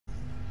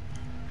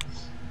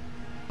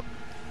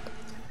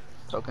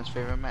Token's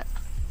favorite map.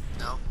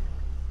 No.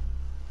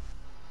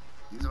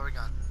 It's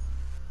Oregon.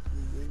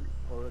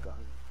 Oregon.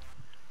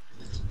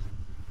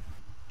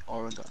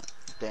 Oregon.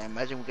 Damn,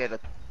 imagine we get a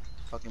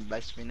fucking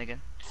black screen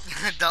again.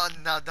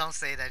 Don't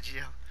say that,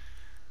 Gio.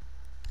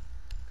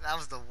 That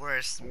was the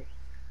worst.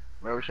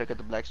 Where should I get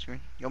the black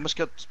screen? You almost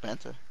killed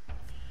Spencer.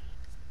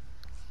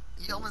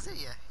 You almost did,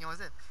 yeah. You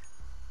almost did.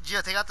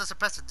 Gio, take out the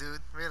suppressor,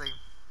 dude. Really.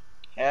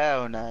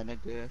 Hell nah,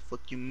 nigga.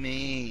 Fuck you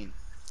mean?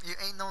 You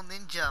ain't no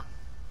ninja.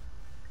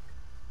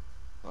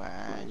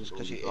 Why? Just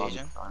cause you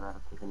Asian?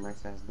 Take a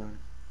nice ass gun.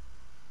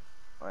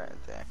 Right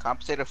there.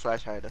 Compensator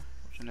flash hider.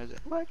 Which one is it?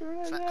 What?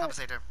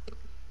 Compensator.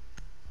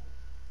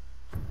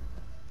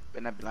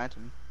 Better not be lying to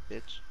me,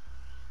 bitch.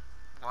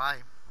 Why?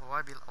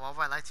 Why would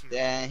I lie to you?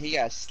 Damn, he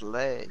got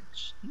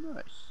sledge.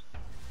 Nice.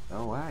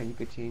 Oh wow, you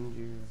could change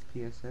your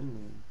PSN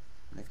name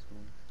next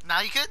month.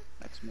 Now you could?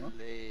 Next month?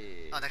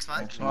 Oh, next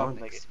month? Next month.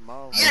 Next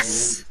month.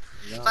 Yes!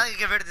 Yeah. Finally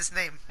get rid of this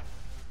name.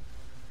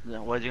 Yeah,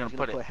 what are you gonna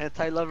put it?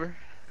 Hentai lover?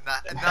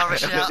 No,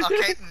 Rochelle.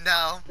 Okay,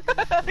 no.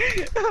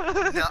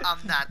 No, I'm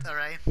not,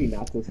 alright? You're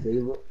not so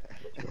stable.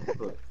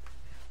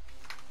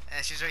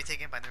 And she's already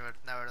taken by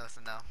Naruto,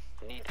 so no.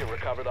 Need to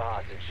recover the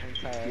hostage.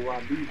 Hentai. You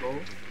want B, bro?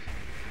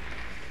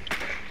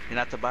 You're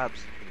not the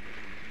Bobs.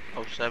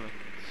 Oh, 7.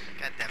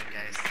 God damn it,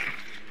 guys.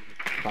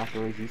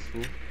 Backwards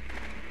useful.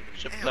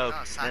 Strip Ew, club.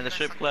 no, In the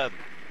strip side- club.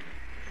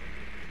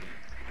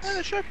 In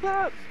the strip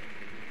club.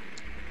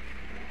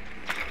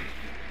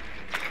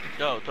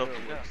 Go, Token,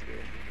 go.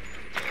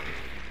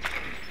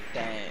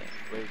 Dang.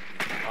 Wait.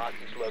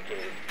 Hostage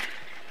located.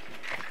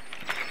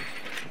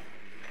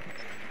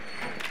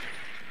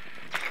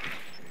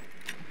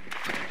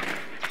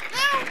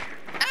 No!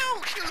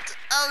 Ow! Shoot!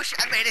 Oh, shit,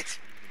 I made it!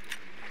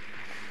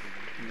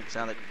 You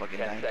sound like a fucking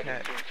 10 dying seconds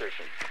cat. to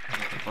insertion.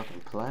 Fucking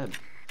pleb.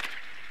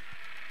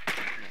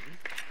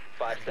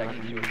 5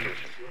 seconds to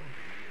insertion.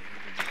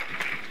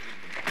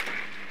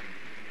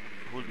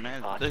 Who's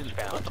man? Hostage This,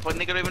 found. what the fuck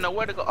nigga don't even know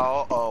where to go?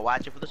 Oh,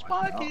 watch it for the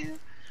spawn kill.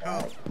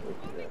 Who?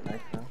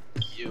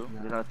 You.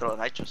 You're gonna throw a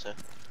nitro, sir.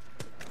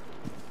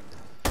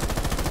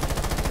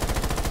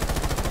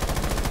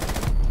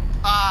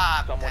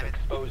 Ah, Someone damn it.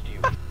 exposed you.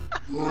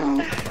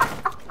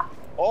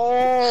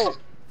 Oh!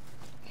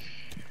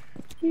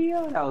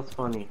 Yeah, that was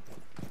funny.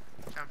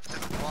 Jump to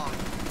the wall.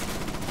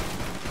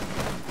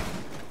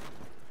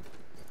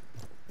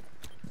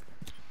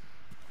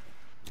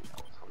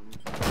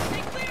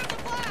 Stay clear of the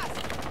blast!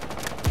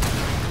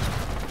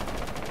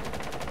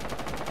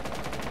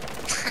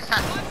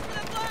 Watch for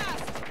the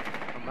blast!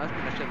 I'm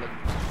asking that shit look.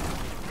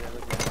 Yeah,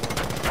 look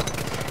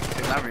like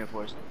It's not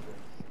reinforced.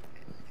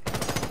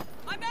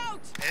 I'm out!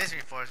 It is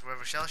reinforced. Where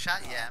Rochelle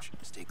shot? Yeah.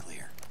 Stay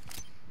clear.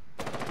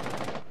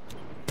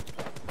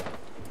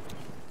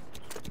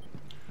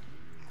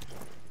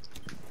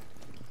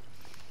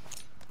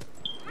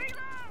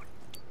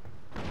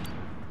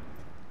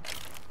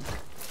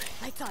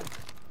 Lights on.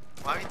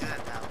 Why would you do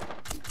that now?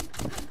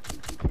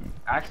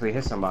 I actually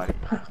hit somebody.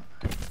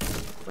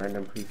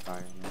 Random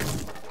pre-fire.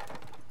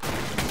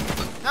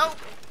 No!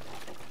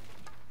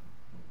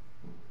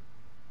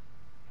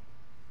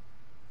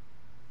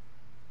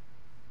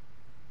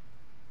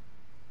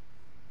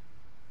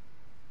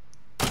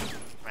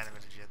 Random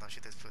energy, don't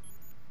shoot this foot.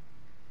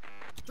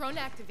 Drone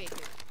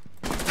activated.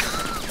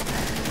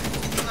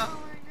 Oh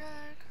my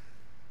god.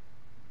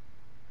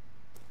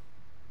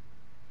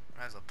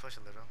 Might as well push a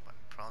little, but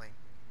probably.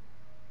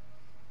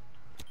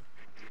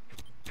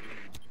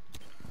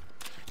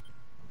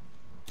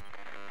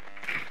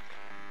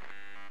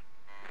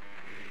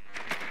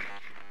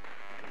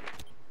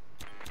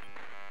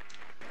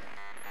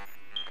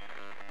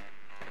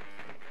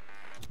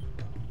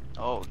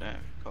 Oh, damn.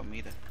 Caught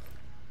me there.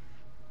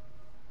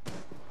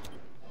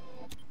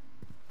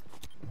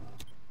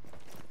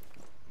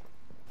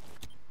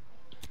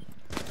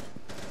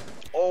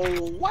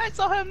 Oh, why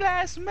saw him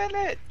last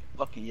minute?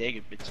 Fucking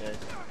Jaeger, bitch ass.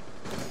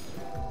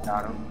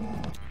 Got him.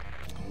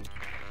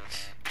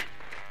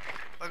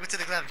 Welcome to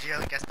the club,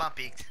 Gio. Gas bomb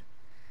peaked.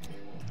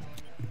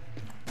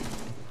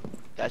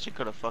 That shit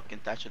could have fucking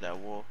touched that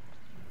wall.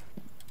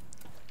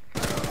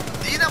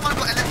 Do you not want to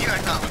go LMG or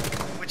no?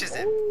 Which is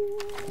it?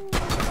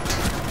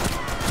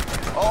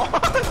 Oh,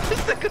 this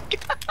is a good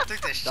guy.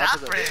 Took the shot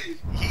for him.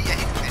 He took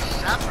the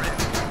shot for him.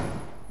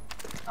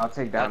 I'll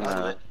take that I'll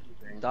do now. it.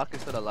 Doc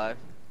is still alive.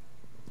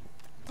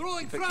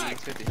 Throwing 50 frag!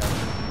 50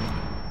 health.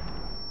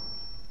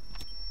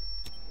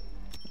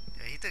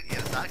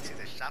 Yeah, the dog took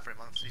the shot for him.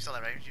 You saw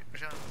that, right,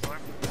 Michelle, on the floor?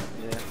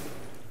 Yeah.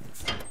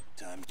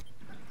 Time.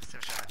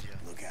 Still shot at Gio.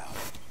 Look out.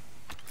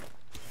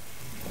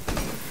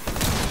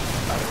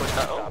 I pushed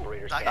that. Oh,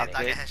 Operator Dog standing.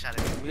 got headshot at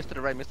him. Mr. to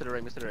the right, Mr. to the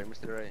right, Mr. to the right, Mr.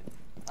 to the right.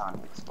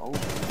 I'm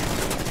exposed.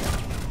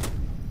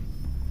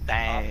 Op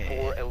dang.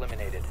 4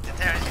 eliminated. The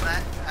Terrence, you know,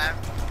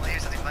 well,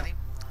 here's something funny.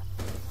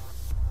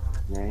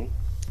 Nay.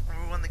 When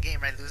we won the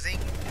game, right, losing,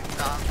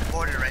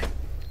 border, right?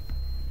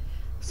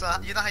 So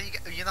you know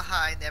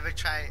how I never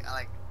try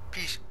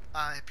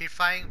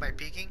pre-firing by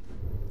peeking,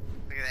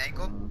 look at the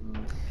angle.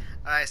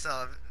 All right,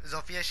 so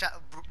Zofia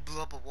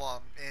blew up a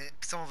wall, and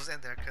someone was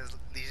in there because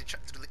Legion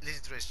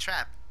threw his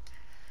trap.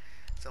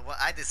 So what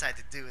I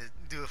decided to do is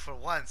do it for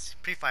once,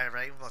 pre-fire,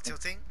 right? While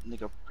tilting,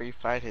 Nigga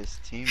pre-fight his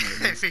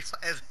teammate.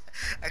 Pre-fire,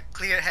 a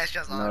clear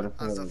headshots I know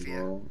the on feeling, Zofia.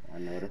 bro. I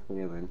know the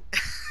feeling.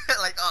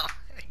 Like, oh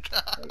my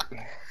god.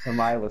 Like,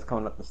 somebody was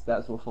coming up the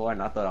steps before,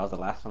 and I thought I was the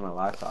last one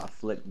alive, so I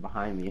flicked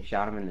behind me and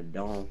shot him in the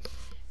dome.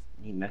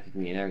 He messaged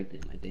me and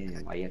everything. Like,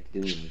 damn, why you have to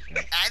do this?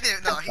 Like, I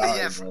didn't know. sorry,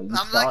 Yeah, bro. You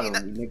I'm saw lucky.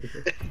 him, you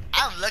nigga.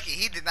 I'm lucky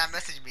he did not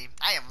message me.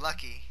 I am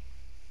lucky.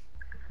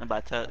 I'm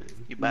about to tell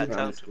you about to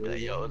tell him to be like,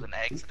 yo, it was an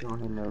He's accident.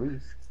 throwing him the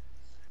least.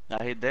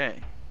 Nah, he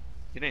didn't.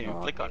 He didn't even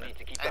Oh. click You on it. need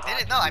to keep the I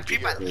didn't hostage know. I secure.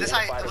 pre-fired. This how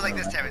it was like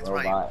this, Notify Terrence. the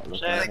Right? Robot, It look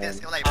was at like this.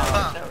 him. It was like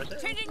Oh, bum.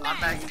 Changing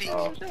Automatic mag. peek.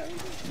 Oh.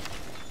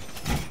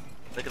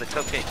 Look at the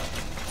cupcake.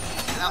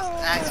 And that was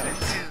an accident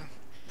too.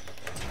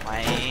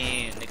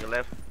 Man, nigga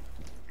left.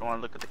 Don't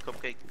wanna look at the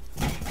cupcake.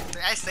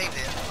 I saved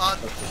it.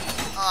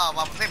 Oh,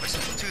 while playing with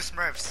 2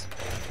 Smurfs.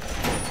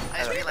 I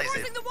just realized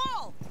it. Reinforcing the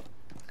wall.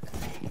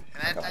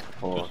 And I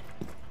Four.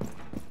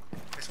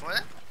 it's for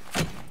that? I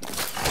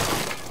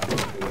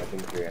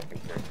think three.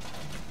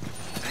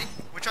 3?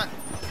 Which one?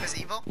 Is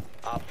it Evo?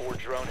 Op 4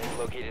 drone has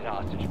located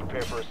hostage.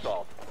 Prepare for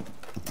assault.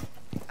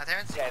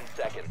 Terrence? 10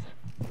 seconds.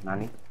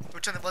 90?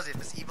 Which one was it?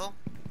 Was it Evo?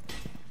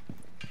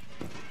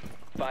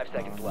 5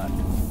 seconds left.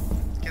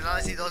 Because I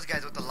only see those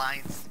guys with the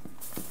lines.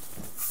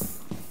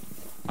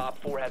 Op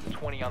 4 has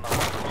 20 on the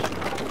hostage.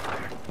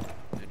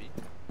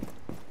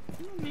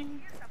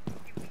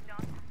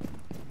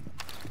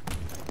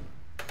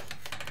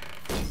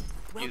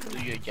 You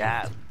do your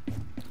job.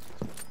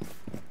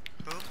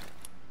 Who?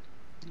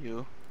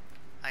 You.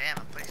 I am.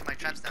 I'm placing my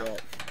traps down.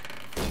 Good.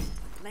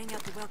 Laying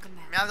out the welcome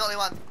I mat. mean, I'm the only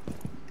one.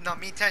 No,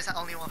 me and Terrence are the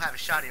only one who have a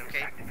shotty,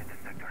 okay?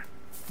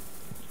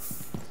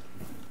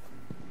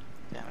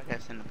 Damn, I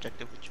got an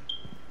objective with you.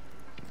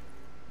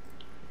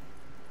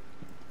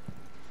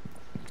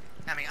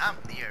 I mean, I'm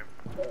near.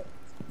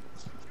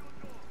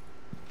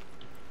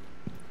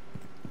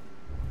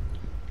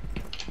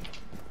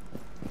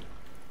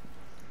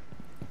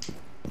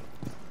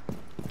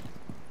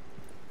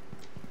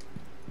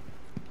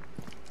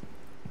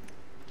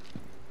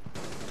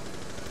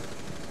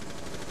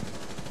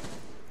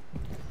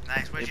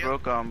 Nice, They where'd you?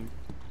 broke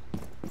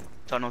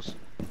tunnels.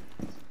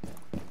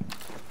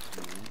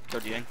 So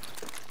the end.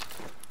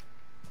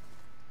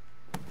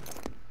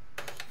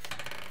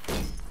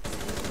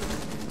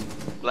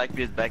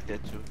 Blackbeard's back there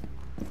too.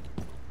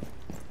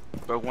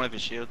 Broke one of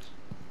his shields.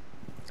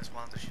 Just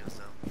one of the shields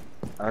though.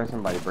 I heard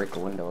somebody break a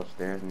window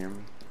upstairs near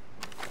me.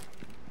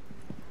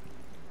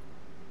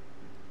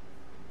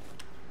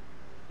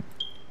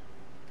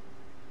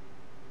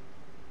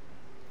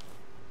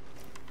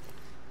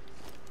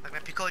 Like my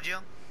Picoggio?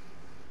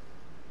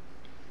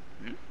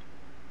 Hmm?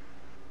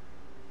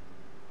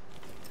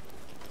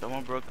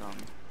 Someone broke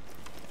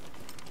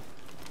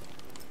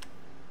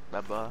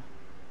that bar.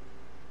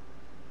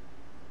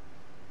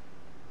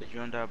 Did you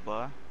on that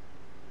bar?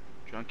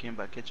 Drunk came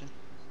by kitchen.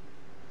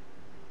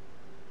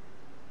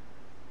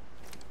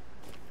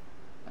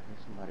 I hear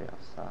somebody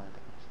outside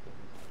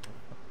upstairs. Where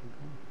the fuck are you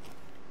going?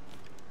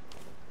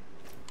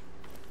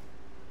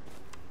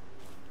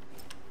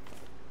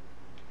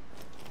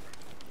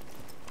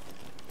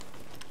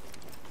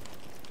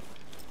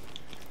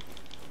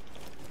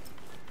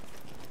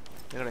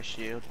 They got a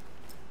shield.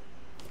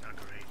 Oh,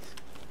 great.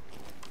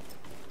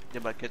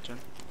 They're by kitchen.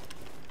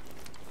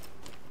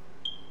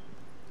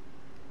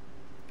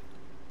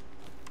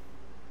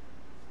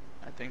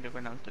 I think they're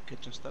going out the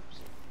kitchen steps.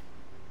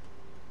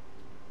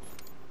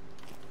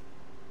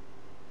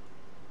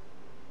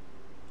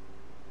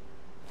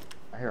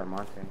 I hear a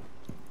Monte.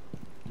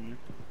 Hmm.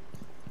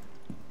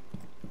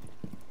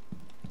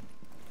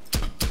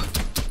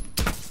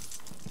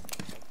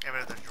 Get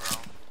rid of the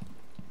drone.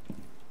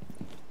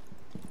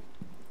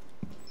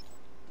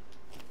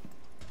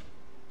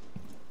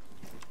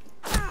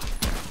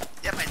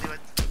 Yep, I knew it.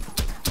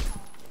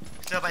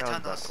 Still by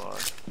That was tunnels.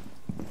 that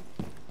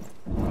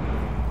bar.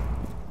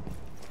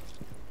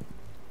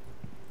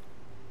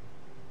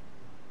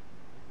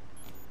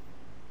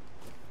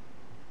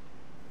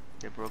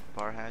 They broke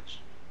bar hatch.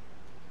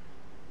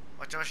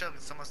 Watch out,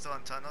 someone's still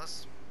on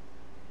tunnels.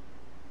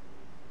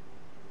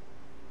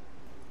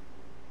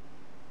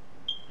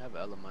 I have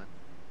element.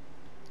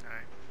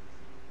 Alright.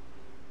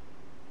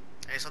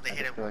 I just hope they I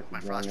hit just it feel with like my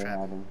the frost drone trap.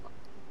 had him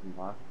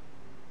blocked.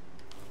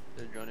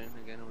 There's a drone in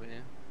again over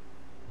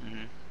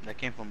here. That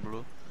came from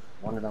blue.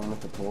 One of them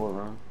with the pool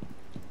room.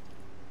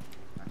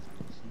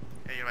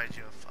 Yeah, you're right,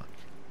 Joe. Fuck.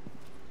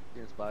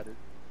 Getting spotted.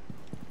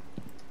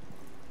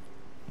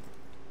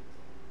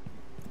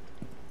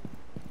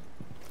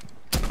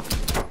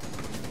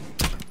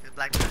 There's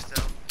black bear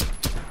still.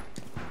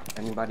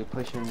 Anybody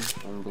pushing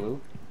on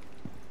blue?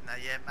 Not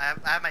yet. I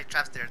have my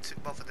traps there too,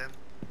 both of them.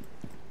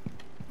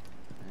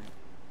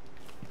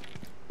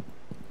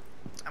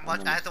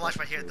 I have to watch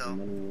right here though.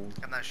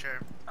 I'm not sure.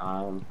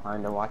 I'm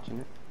kinda watching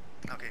it.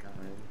 Okay. Not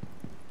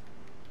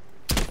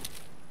really.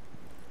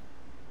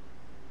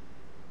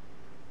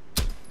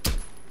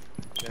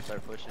 You gotta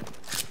start pushing.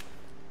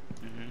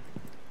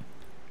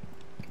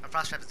 Mm-hmm. My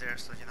frost trap is there,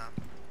 so you know.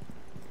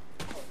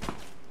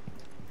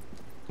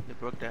 They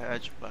broke the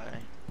edge by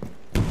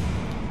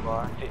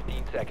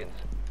 15 seconds.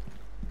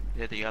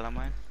 yeah, the yellow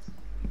mine.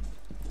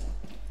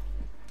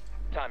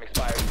 Time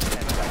expires in 10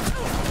 seconds.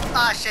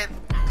 Ah shit!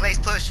 Glaze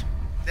push.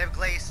 They have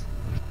glaze.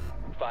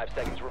 5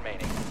 seconds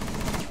remaining.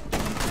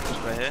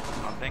 Just right here,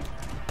 I think.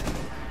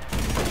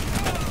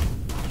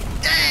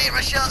 Yay!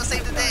 Rochelle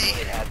saved the It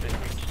day! has been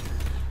reached.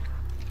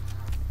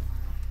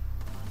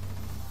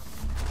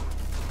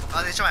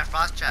 Oh, they show my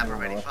frost trap I don't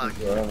know already. what Fuck. to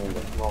do early in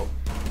the smoke.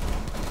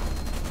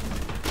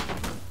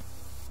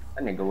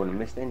 That nigga would have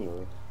missed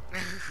anyway.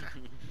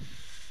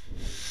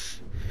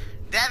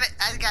 Damn it!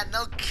 I got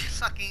no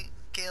fucking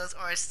kills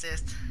or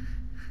assists.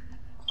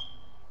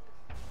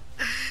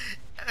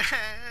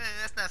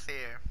 That's not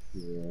fair.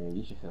 Yeah,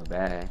 you should feel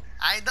bad.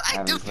 I do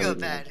haven't feel played in like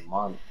bad. a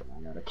month, but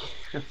I gotta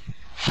kill.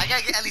 I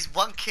gotta get at least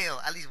one kill.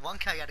 At least one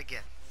kill I gotta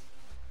get.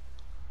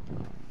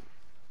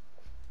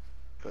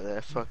 But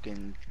that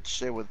fucking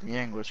shit with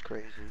Yang was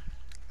crazy.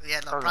 Yeah,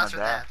 no, Probably props for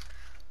gonna die. that.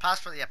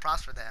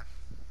 Props for that.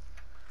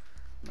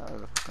 No,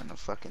 we're gonna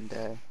fucking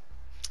die.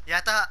 Yeah,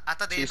 I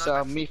thought they She didn't saw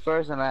know. me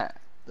first, and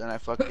then I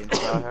fucking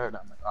saw her, and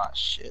I'm like, oh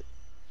shit,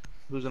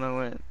 who's gonna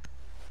win?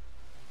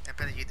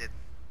 Apparently you did.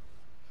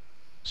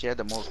 She had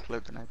the most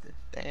clip than I did.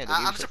 Damn, they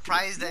I'm gave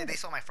surprised her- that they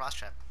saw my frost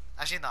trap.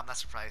 Actually, no, I'm not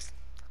surprised.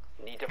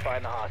 Need to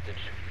find the hostage.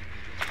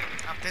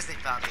 I'm pissed they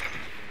found it.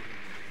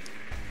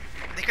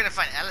 They couldn't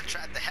find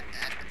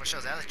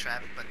Michelle's Ella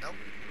trap, but nope,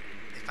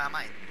 they found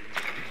mine.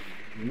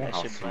 You know That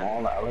how shit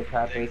small the other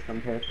trap is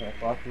compared to a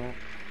frost map?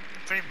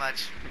 Pretty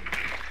much.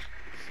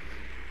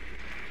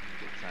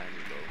 Tiny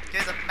though.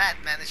 Here's a mat,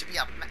 man. It should be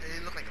a mat.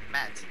 It look like a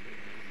mat.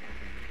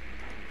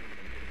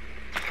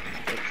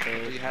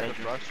 You had the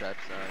frost traps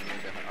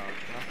near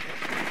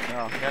the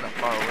No, he had them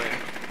far away.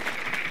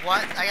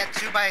 What? I got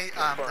two by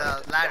Confirmed.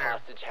 the The ladder.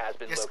 hostage has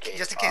been located.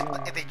 Just in case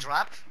if they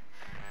drop.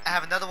 I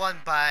have another one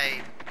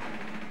by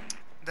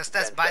the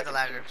steps 10 by the seconds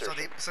ladder, to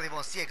insertion. so they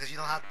won't see it because you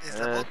don't have it's This,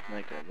 level.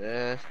 nigga,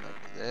 this,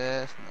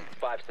 nigga.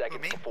 5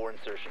 seconds me? before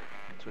insertion.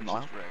 Twitch No.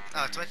 is wrecked.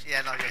 Oh, Twitch.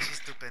 Yeah, no, yeah, she's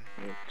stupid.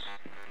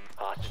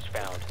 Hostage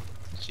found.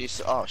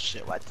 She's oh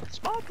shit, what?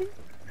 Smoking.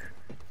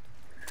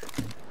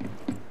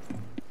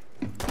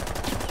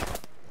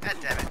 God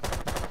damn it.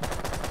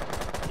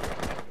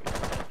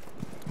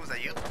 Was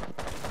that you?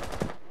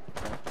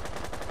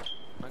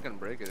 I'm not gonna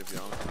break it if you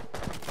honest.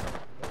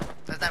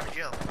 That's not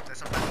Jill. That's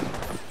somebody.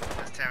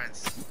 That's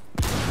Terrence.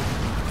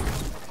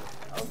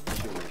 I'll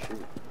shoot and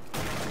shoot.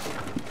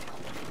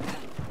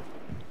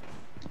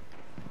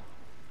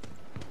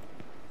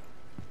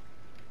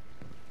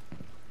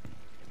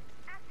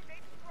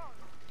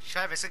 Should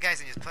I risk it, guys,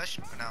 and just push?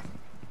 Or no?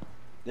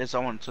 There's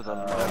someone to the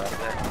left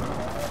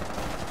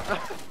there.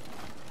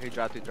 He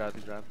dropped. You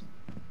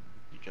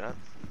dropped?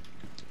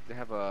 They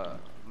have a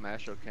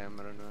Mastro cam,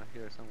 I don't know,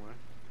 here somewhere.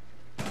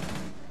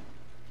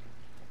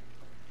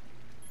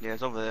 Yeah,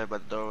 it's over there by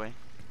the doorway.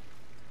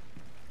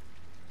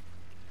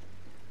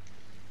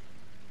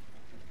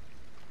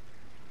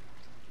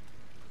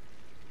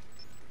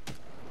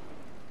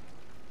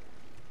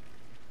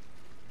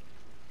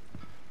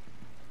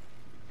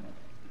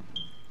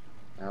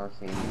 I don't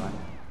see anyone.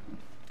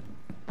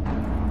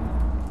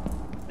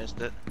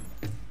 Missed it.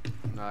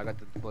 No, I got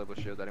the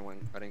deployable shield. I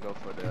didn't go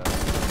for the.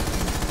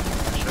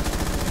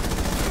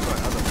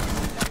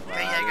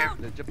 Hey,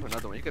 Jaeger. They just put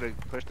another one. You could have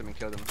pushed them and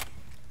killed them.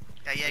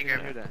 Yeah, You didn't hear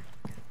Jaeger. that.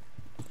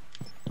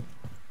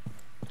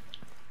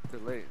 Too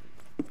late.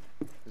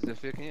 Is this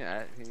fit? Can you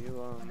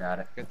Got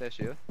it. get that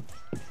shield?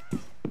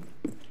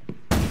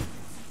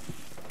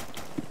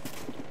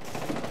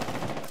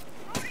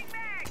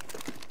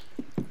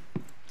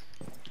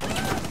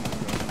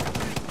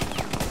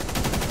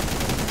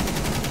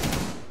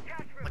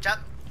 Watch out.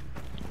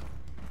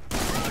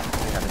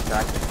 I got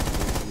distracted.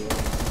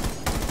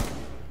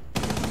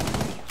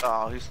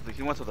 Oh,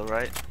 he went to the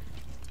right.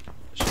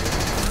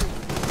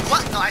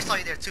 What? No, I saw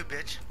you there too,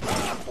 bitch.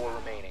 4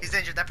 remaining. He's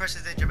injured. That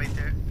person's injured right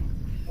there.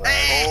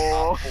 Hey!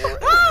 Oh.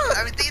 Woo!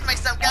 I'm redeeming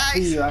myself, I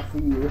see guys.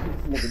 you.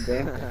 This nigga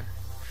dancing.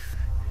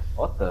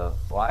 What the?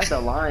 Why is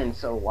the line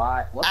so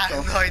wide? What I the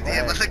have no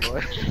idea, but fuck,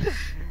 look. boy?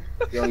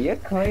 Yo, your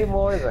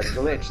claymore is a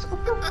glitch.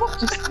 What the fuck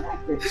just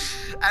happened?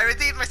 I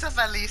redeemed myself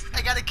at least.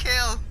 I got a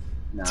kill.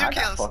 Nah, 2 I got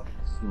kills. fucking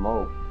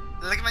smoked.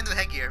 Look at my new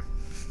headgear.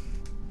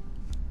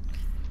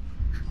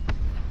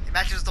 It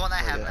matches the one I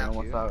have I now.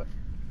 almost saw it.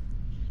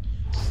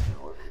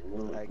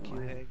 Mm, IQ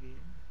man. Haggy.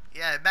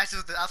 Yeah, it matches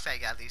with the outfit I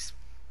got at least.